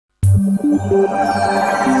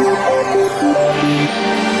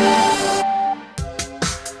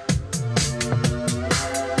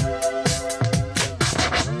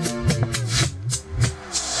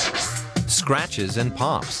Scratches and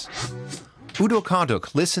pops. Udo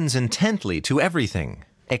Karduk listens intently to everything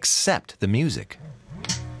except the music.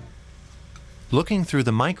 Looking through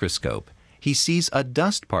the microscope, he sees a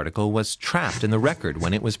dust particle was trapped in the record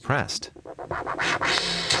when it was pressed.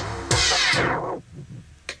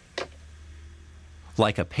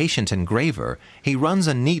 Like a patient engraver, he runs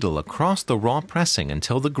a needle across the raw pressing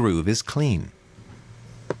until the groove is clean.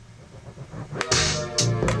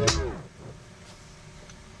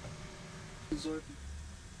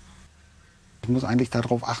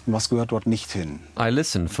 I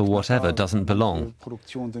listen for whatever doesn't belong.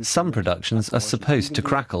 Some productions are supposed to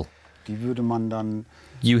crackle.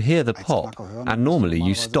 You hear the pop, and normally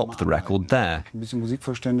you stop the record there.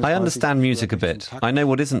 I understand music a bit. I know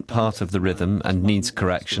what isn't part of the rhythm and needs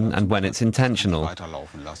correction and when it's intentional.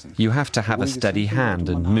 You have to have a steady hand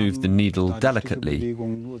and move the needle delicately.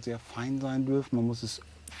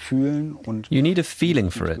 You need a feeling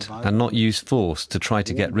for it and not use force to try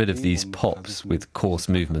to get rid of these pops with coarse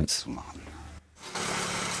movements.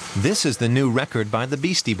 This is the new record by the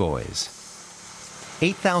Beastie Boys.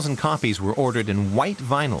 8,000 copies were ordered in white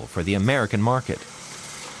vinyl for the American market.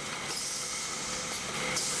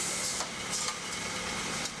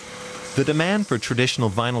 The demand for traditional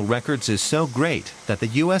vinyl records is so great that the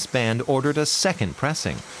U.S. band ordered a second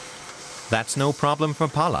pressing. That's no problem for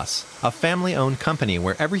Pallas, a family-owned company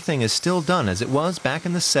where everything is still done as it was back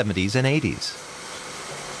in the 70s and 80s.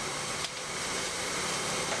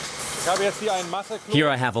 Here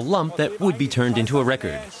I have a lump that would be turned into a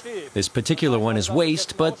record. This particular one is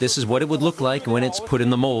waste, but this is what it would look like when it's put in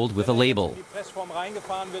the mold with a label.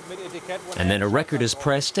 And then a record is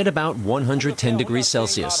pressed at about 110 degrees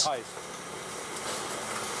Celsius.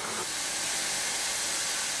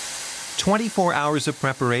 24 hours of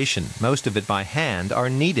preparation, most of it by hand, are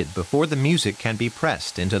needed before the music can be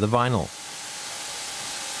pressed into the vinyl.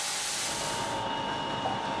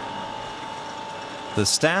 The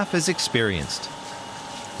staff is experienced.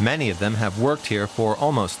 Many of them have worked here for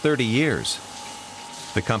almost 30 years.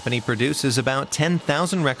 The company produces about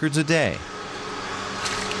 10,000 records a day.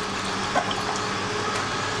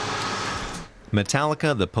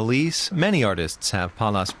 Metallica, The Police, many artists have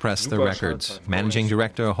Pallas press their records. Managing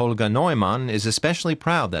director Holger Neumann is especially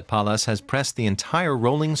proud that Pallas has pressed the entire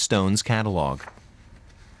Rolling Stones catalog.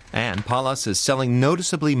 And Pallas is selling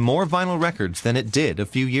noticeably more vinyl records than it did a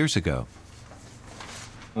few years ago.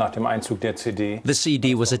 The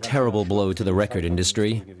CD was a terrible blow to the record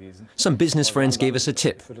industry. Some business friends gave us a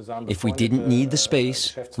tip. If we didn't need the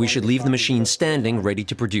space, we should leave the machine standing, ready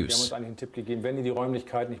to produce. And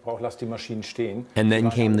then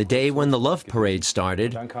came the day when the Love Parade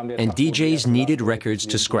started, and DJs needed records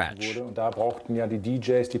to scratch.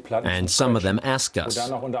 And some of them asked us.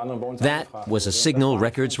 That was a signal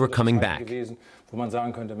records were coming back.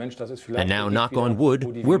 And now, knock on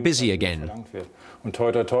wood, we're busy again.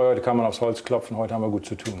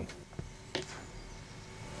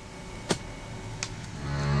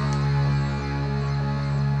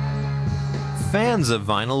 Fans of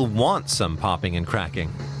vinyl want some popping and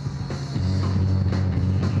cracking.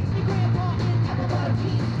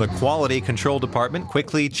 The quality control department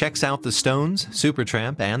quickly checks out the Stones,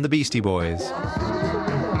 Supertramp, and the Beastie Boys.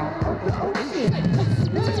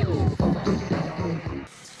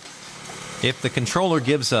 If the controller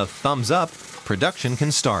gives a thumbs up, production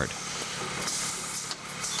can start.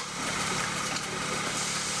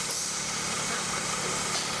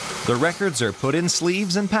 The records are put in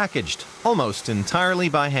sleeves and packaged, almost entirely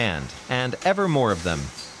by hand, and ever more of them.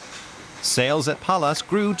 Sales at Pallas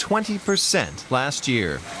grew 20% last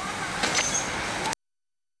year.